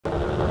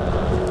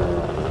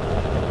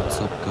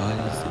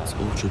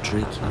Ultra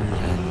Drake here,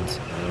 and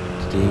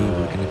today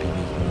we're gonna be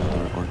making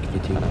another ARK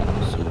video.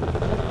 So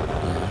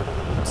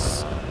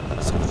yeah,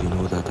 some of you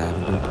know that I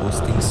haven't been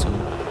posting, so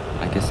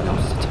I guess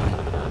now's the time.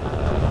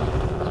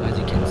 So as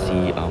you can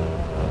see,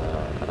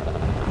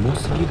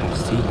 most of you have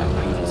seen my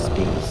previous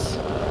base,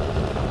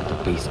 the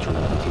base tour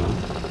video,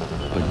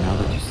 but now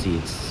that you see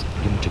it's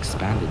pretty much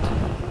expanded,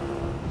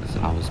 because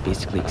I was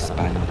basically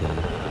expanding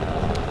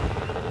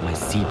my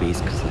sea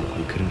base because like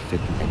we couldn't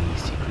fit any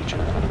sea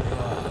creature.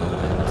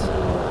 And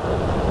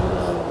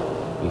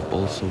we've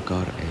also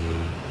got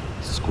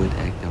a squid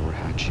egg that we're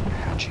hatching.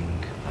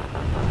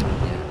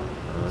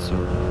 Yeah. So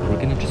we're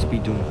gonna just be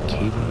doing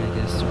caving, I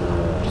guess,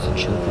 or just a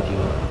chill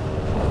video.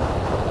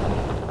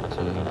 So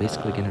I'm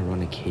basically gonna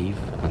run a cave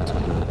until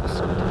the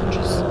squid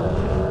hatches.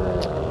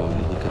 Oh,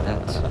 look at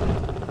that.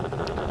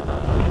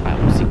 I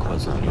will see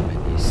quads with me in my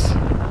base.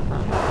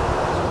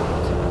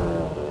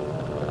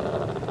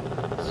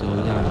 So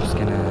yeah, I'm just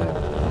gonna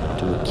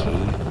do a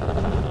cave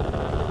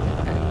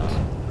and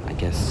I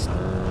guess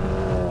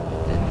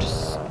then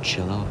just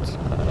chill out.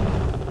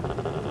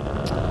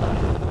 Oh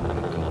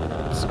my god,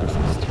 this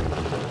griffin is terrible.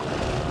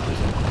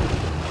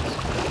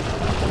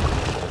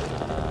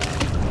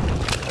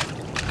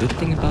 Good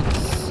thing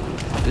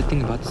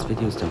about this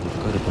video is that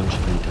we've got a bunch of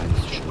new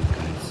diamonds to show you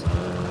guys.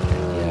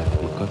 And yeah,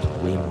 we've got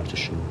way more to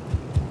show.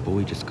 But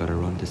we just gotta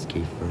run this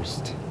cave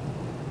first.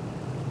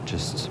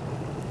 Just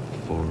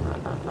for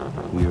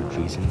weird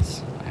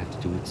reasons I have to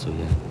do it, so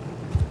yeah,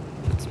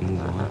 let's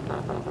move on.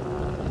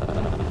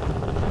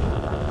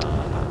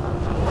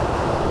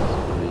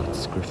 Sorry,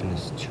 this griffin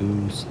is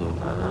too slow.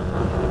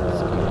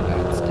 It's got a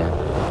bad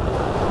stamina.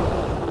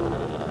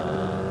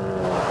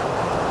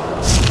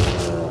 Sorry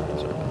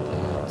about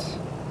that.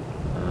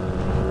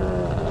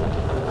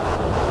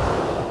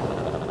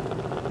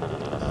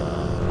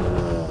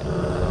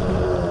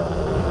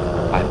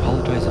 I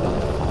apologize about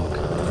the fog.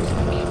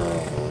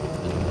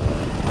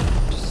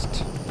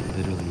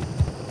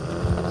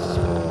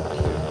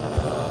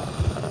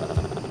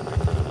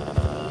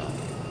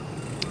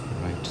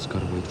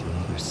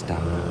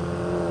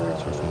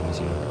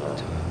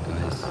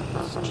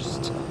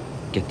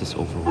 Get this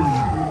over with.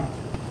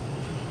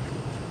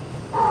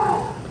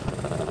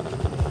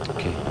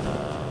 Okay.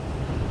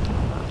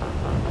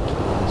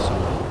 So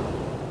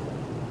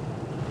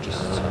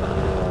just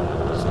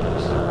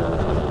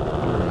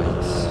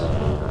alright.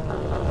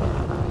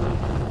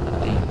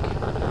 Think.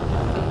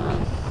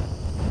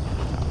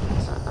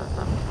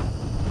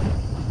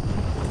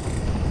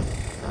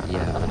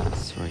 Yeah,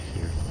 it's right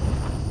here.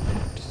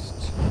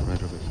 Just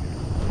right over here.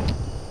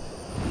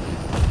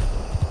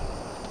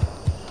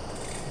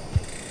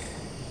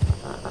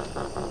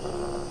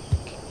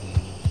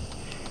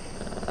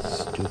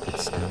 Stupid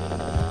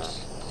stamina.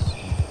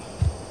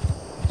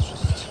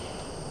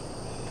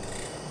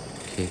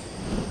 Okay.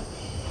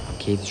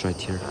 Cave's right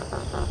here.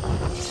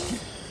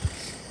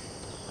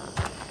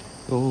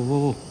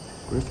 Whoa.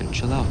 Griffin,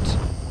 chill out.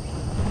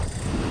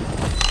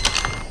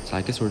 So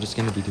I guess we're just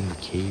gonna be doing the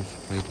cave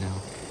right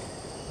now.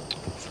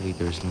 Hopefully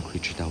there's no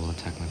creature that will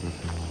attack my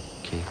griffin.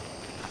 Okay.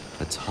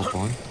 Let's hop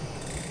on.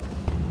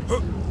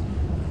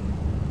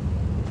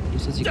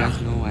 Just as you guys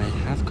know, I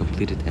have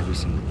completed every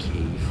single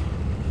cave.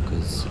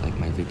 Because like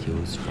my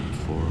videos from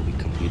before, we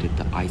completed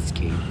the ice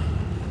cave,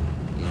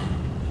 yeah,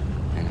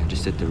 and I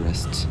just did the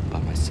rest by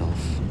myself,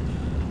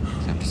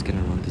 so I'm just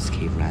gonna run this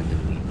cave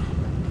randomly.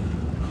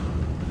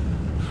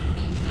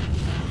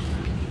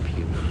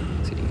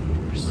 It's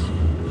getting worse.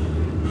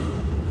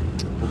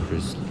 Hope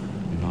there's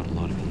not a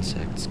lot of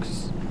insects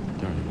because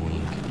they're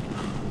annoying.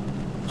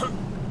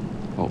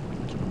 Oh,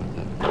 sorry about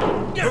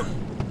that.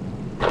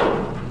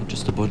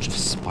 Just a bunch of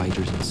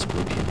spiders and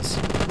scorpions.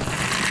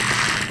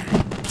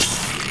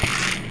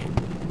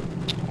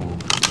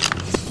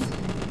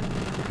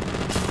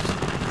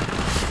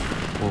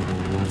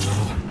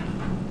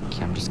 Whoa.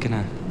 Okay, I'm just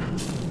gonna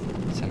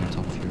stand on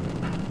top of here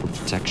for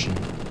protection.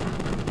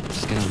 I'm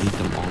just gonna lead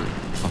them all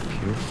up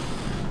here.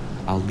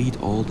 I'll lead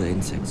all the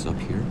insects up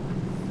here.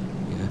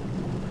 Yeah.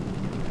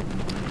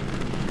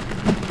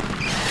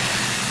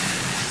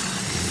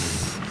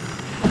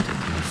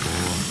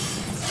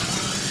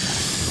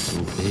 That's so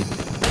big.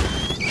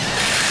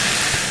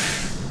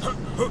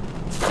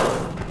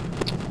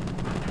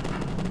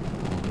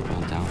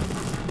 All down.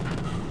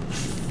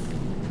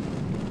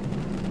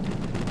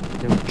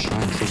 They were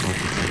trying so hard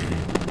to fight me.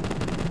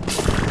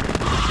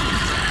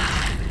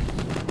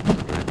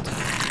 Correct.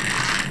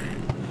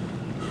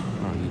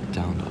 Oh, you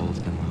downed all of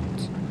them out.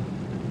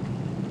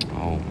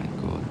 Oh my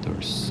god,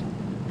 there's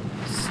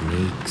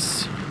snakes.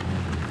 Oh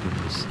my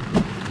goodness.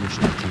 Huge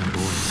nothing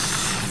boys.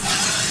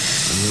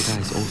 And you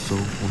guys also,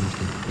 one of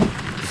them.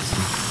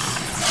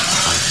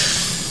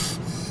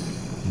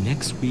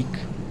 Next week,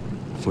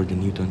 for the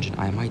new dungeon,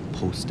 I might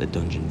post a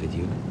dungeon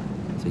video.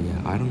 So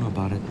yeah, I don't know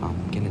about it.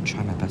 I'm gonna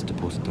try my best to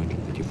post a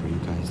dungeon video for you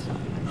guys,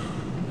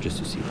 just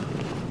to see.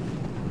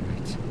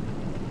 Alright.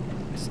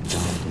 Let's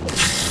down the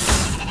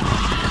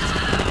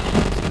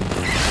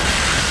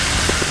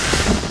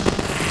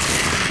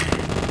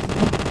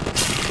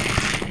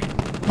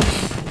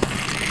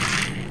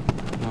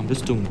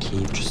just doing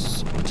cave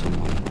just until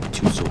my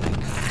 2 soul egg,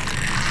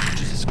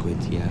 which is a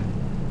squid, yeah.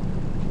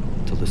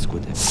 Until the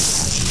squid egg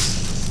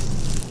hatches.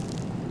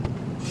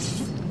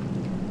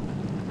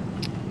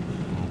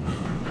 Oh my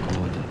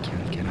god, I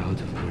can't get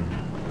out of here.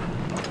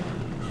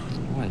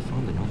 Oh, I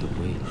found another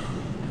way.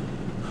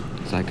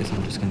 So I guess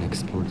I'm just gonna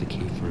explore the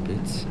cave for a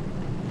bit.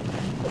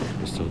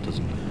 Just so it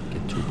doesn't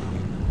get too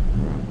boring.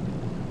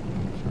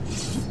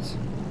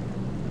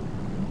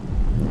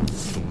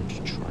 Too much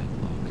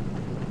tri-block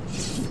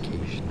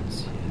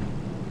applications, yeah.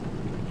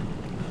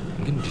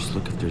 I'm gonna just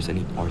look if there's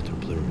any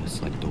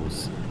arthroplurus, like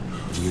those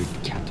weird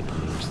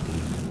caterpillars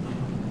thing.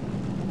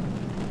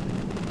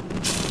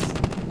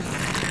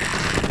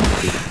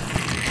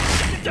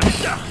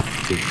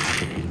 Big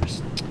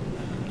caterpillars.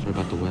 Sorry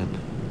about the web.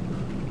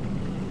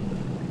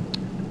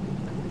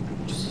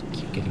 Just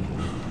keep getting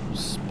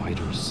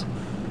spiders.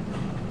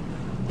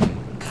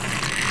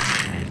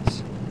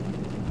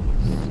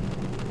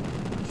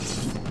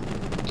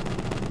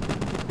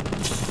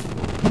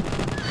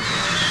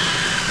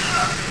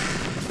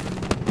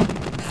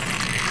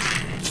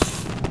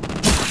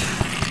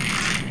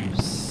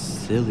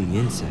 Silly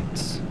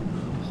insects.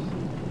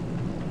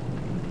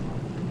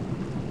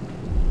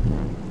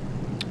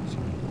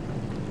 Sorry.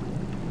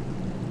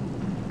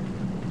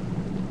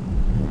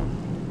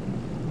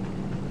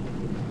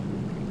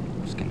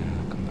 Just gonna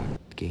come back to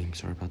the game.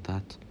 Sorry about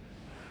that.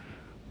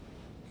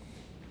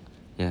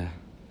 Yeah,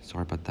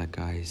 sorry about that,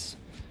 guys.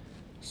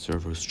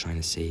 Server's trying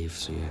to save,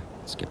 so yeah,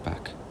 let's get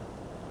back.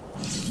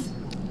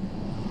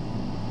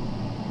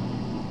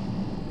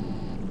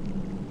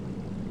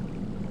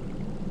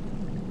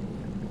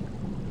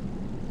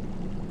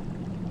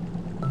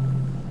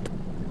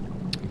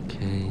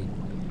 Okay,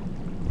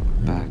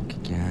 back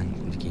again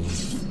in the game.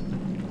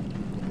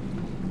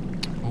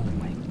 Oh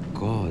my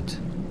god,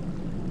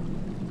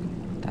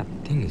 that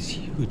thing is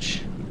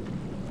huge.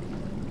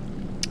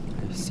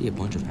 I see a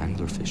bunch of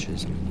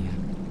anglerfishes. I mean,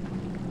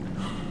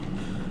 yeah.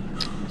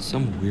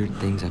 Some weird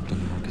things I've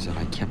done work is that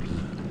I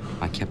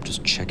kept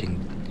just checking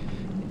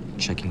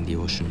the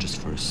ocean just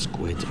for a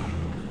squid. I don't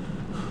know.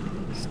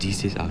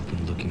 These days I've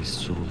been looking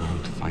so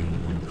long to find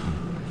one of them.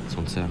 So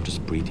instead I'm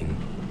just breeding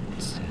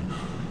instead.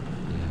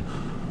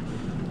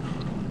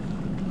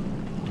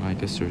 Yeah. I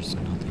guess there's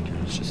nothing here.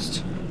 Let's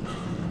just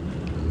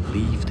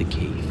leave the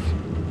cave.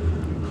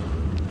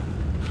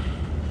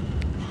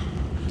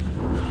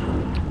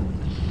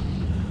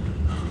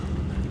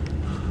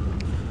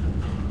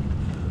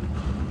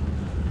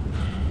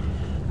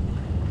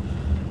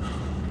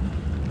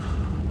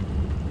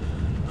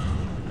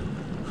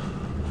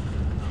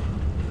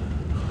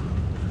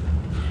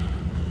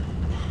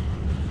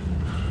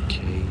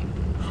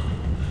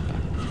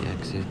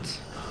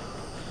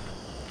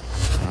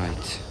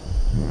 Right,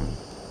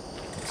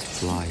 let's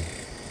fly.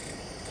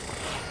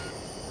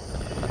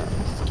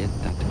 Let's get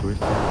that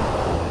griffin and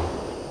fly.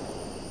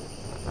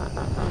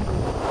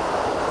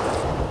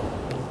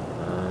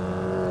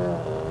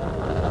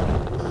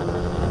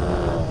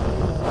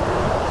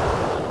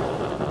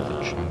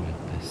 I'll try my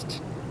best.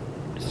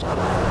 This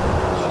griffin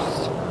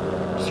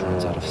just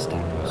runs out of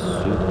stamina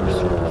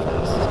super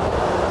fast.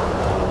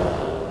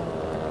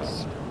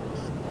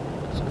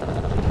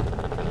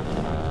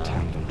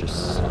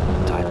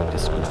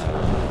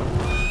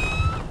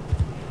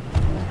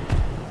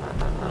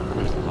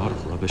 There's a lot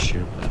of rubbish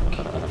here, but I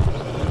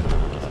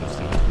guess that's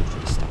not good for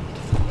the stomach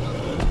to fall.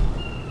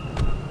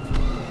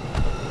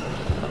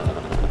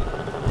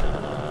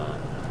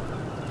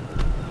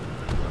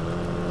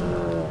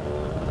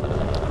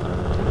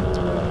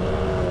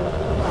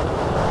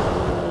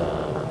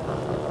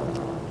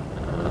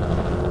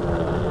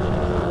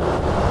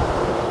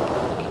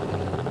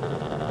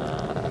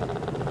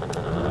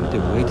 The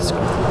way this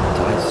griffin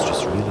dies is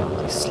just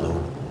really slow.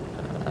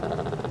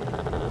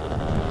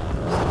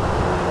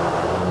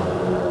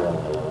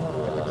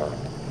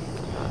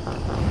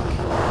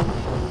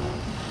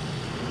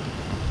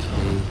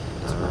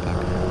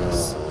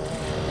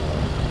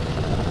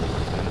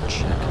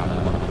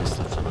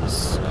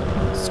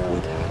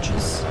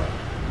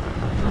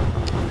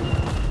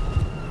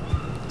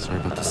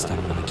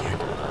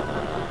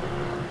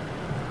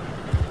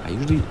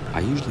 I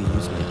usually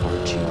use my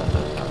RG,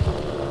 but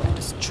I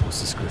just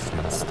chose this griffin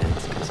instead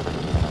because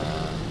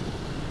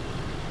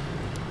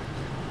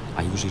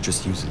I usually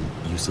just use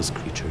useless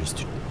creatures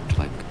to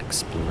like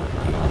explore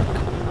the ARK.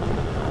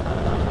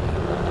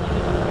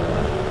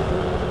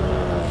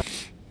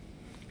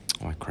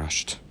 Oh, I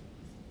crashed.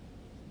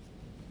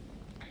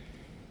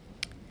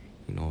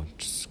 You know,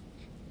 just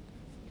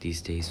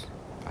these days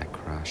I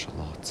crash a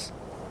lot.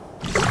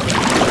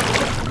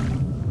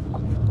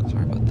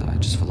 Sorry about that, I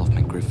just fell off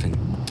my griffin.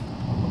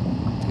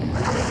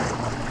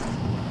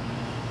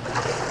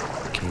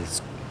 Okay,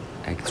 this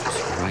egg's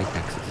just right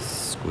next to this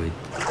squid.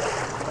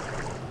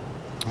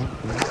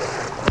 Okay.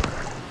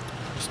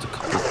 Just a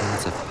couple of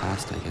minutes have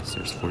passed, I guess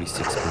there's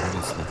 46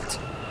 minutes left.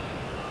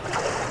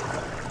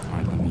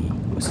 Alright, let me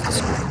whistle the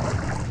squid.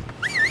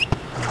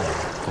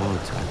 Oh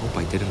god, I hope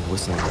I didn't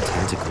whistle the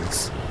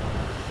tentacles.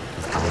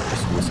 Because I'll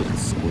just whistle the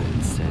squid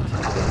instead.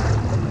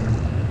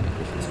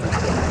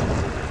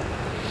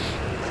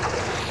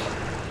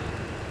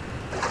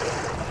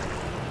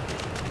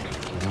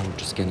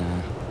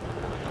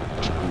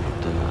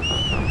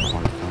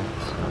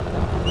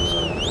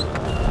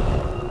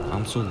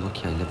 so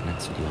lucky I live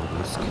next to the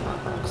obelisk.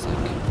 It's like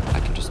I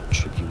can just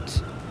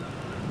tribute.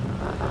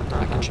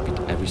 I can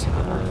tribute every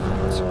single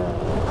artifact.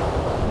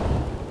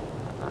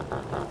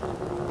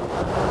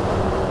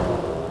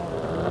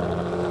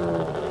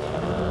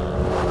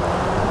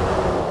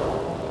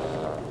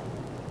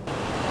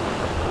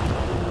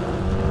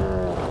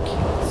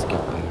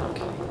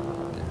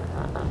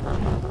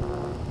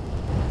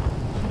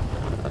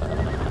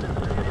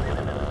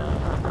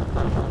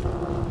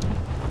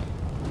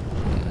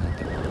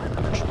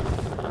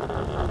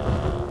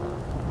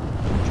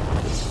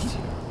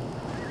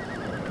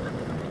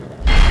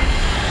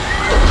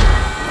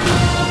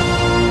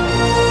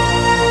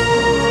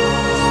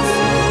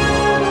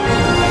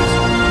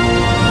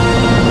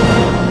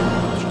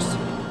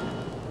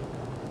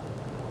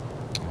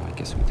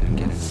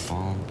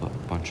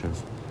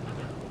 Of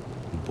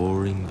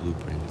boring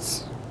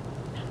blueprints.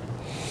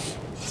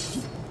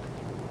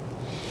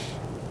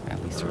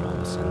 At least they're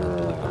almost in the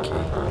blue.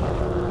 Okay.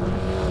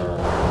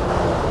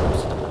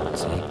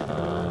 Let's see.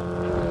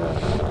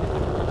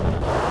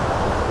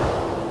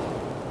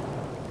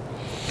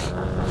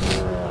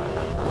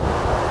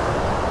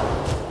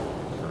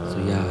 So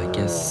yeah, I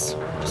guess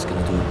I'm just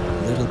gonna do a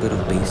little bit of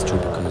base tour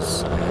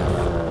because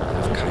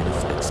I've kind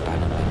of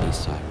expanded my base,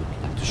 so I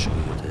would like to show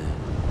you the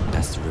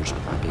best version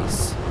of my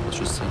base. Let's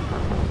just say.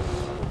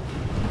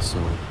 So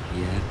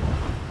yeah,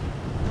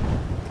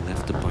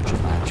 left a bunch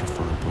of land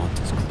for our brontes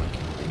because like,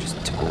 they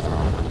just took over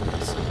our whole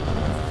base.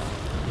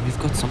 And we've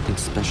got something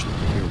special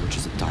here, which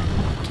is a diamond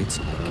market.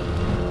 So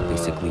like,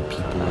 basically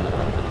people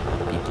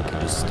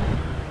can just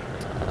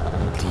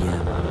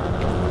DM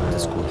anyone in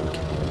Discord who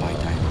can buy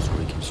diamonds, or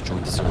you can just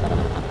join the server. You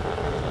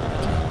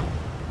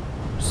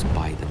can just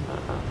buy them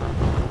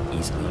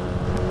easily.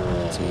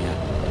 So yeah.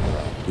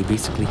 We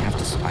basically have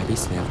this. I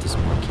basically have this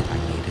market. I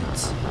made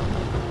it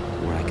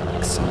where I can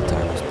like sell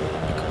diamonds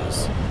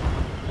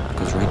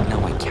because right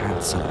now I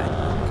can't sell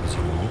anymore because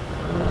you know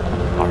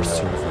our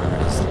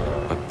server is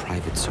a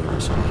private server,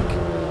 so like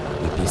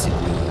we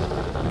basically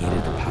made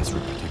it a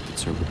password protected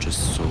server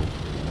just so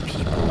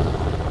people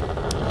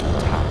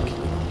don't hack. You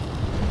know,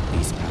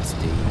 these past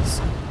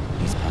days,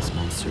 these past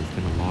months, there's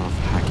been a lot of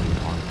hacking in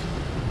ARK.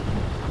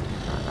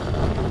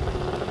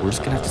 We're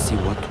just gonna have to see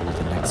what will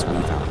the next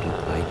revamp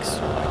look like,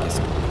 so I guess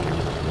it'll make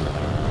everything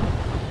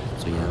better.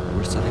 So yeah,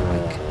 we're selling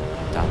like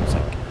diamonds,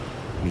 like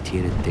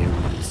mutated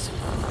dairies,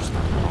 there's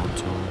like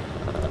auto,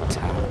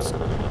 tabs,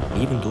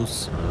 even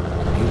those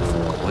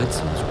beautiful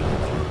quetzals we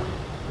have here.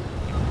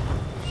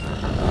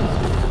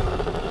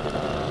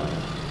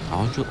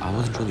 I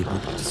wasn't really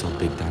hoping to sell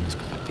big diamonds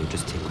because like, they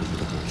just take over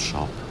the whole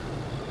shop.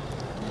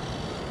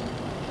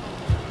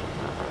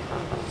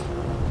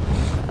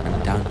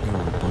 And down here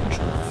are a bunch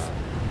of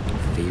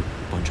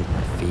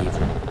my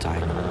favorite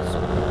diamonds,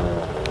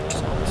 which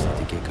is obviously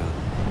the Giga,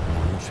 and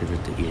my most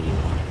favorite, the Eerie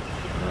one.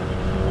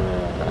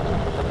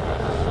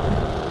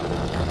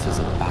 And this is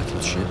a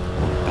battleship,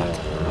 or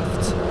battle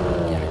left.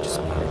 Yeah, I just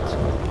made it a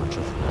bunch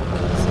of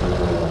rockets,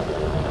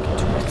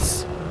 turrets.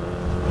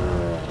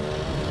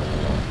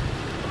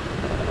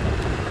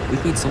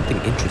 We've made something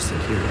interesting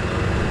here,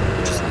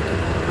 which is like, you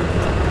know, we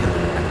made that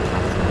pillar and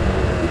platform.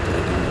 We put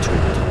an Eerie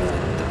turret on top of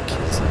it that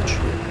kills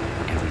literally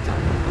every time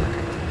we work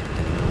at them, but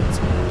then he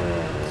puts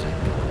it.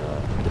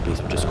 The base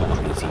would just go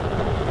crazy.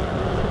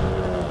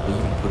 We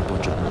even put a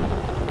bunch of more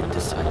in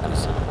this side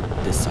because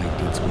this side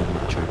needs way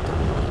more dirt than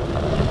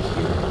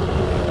here.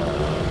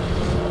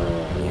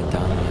 And yeah,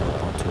 down we have a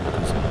pontoon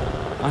because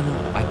I know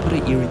I put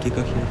an Eerie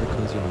Giga here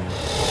because you know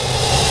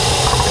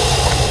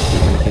the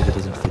Eerie Giga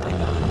doesn't fit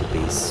anywhere in the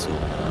base, so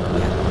we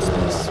had no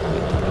space.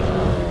 We've got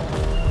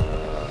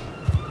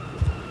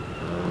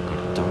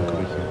a dunk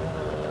over here.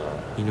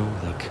 You know,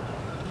 like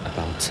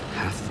about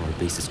half of our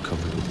base is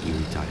covered with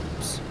Eerie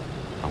diamonds.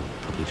 I'll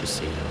probably just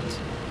say that.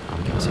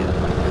 I'm gonna say that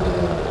right now.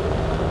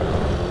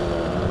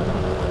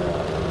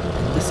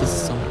 And this is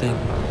something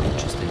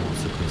interesting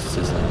also because this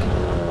is like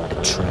a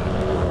trap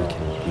where we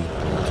can read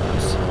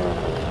brontos.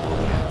 And what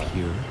we have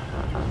here,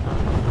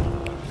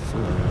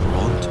 4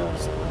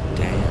 brontos.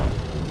 Damn.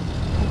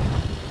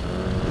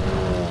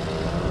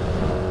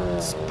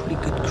 It's a pretty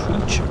good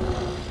creature.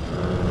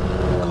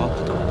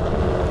 Copdon.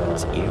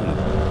 It's eerie.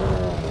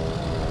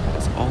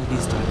 Because all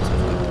these diamonds I've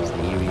got them from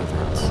eerie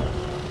events.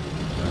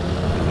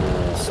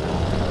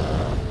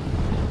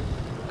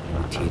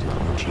 Mutated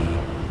RG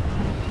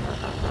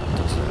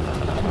doesn't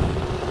mutate me.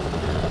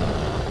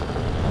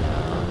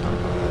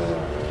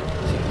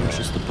 So here's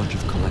just a bunch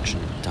of collection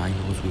of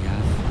dinos we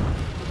have.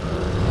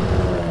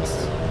 That's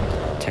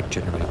tech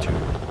generator.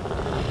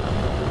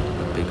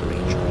 A big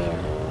range over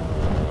here.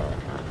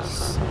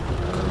 This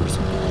covers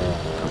up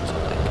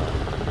like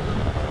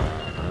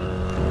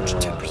pretty much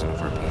 10% of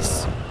our base.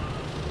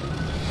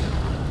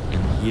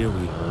 And here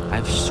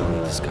I've shown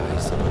you this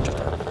guys a bunch of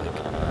times. Like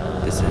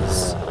this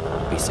is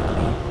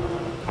basically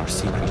our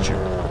sea creature.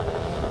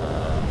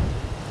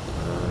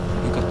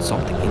 We got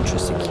something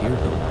interesting here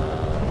though.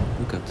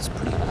 We got this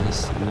pretty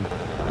nice sea.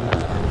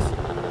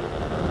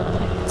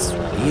 It's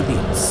really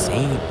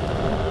insane.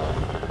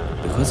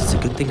 Because it's a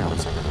good thing I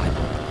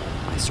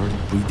I started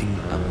breeding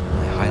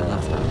my high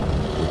level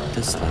with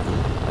this level.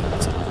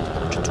 It's a level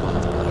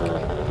 112, but like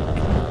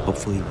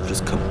hopefully we'll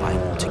just combine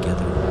them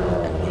together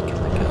and make it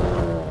like a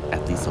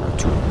at least level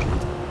 200.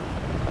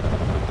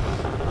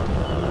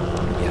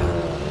 Yeah.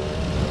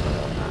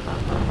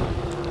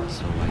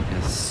 So I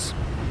guess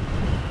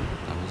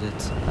that was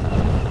it.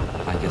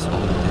 I guess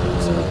all we did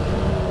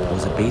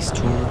was a base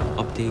tour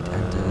update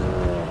and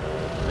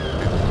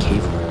a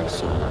cave run.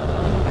 So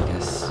I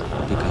guess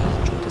hope you guys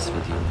enjoyed this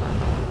video.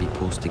 I'll be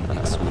posting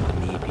next week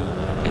maybe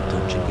a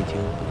dungeon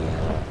video, but yeah,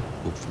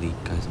 hopefully you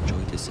guys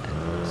enjoyed this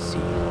and see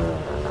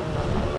you.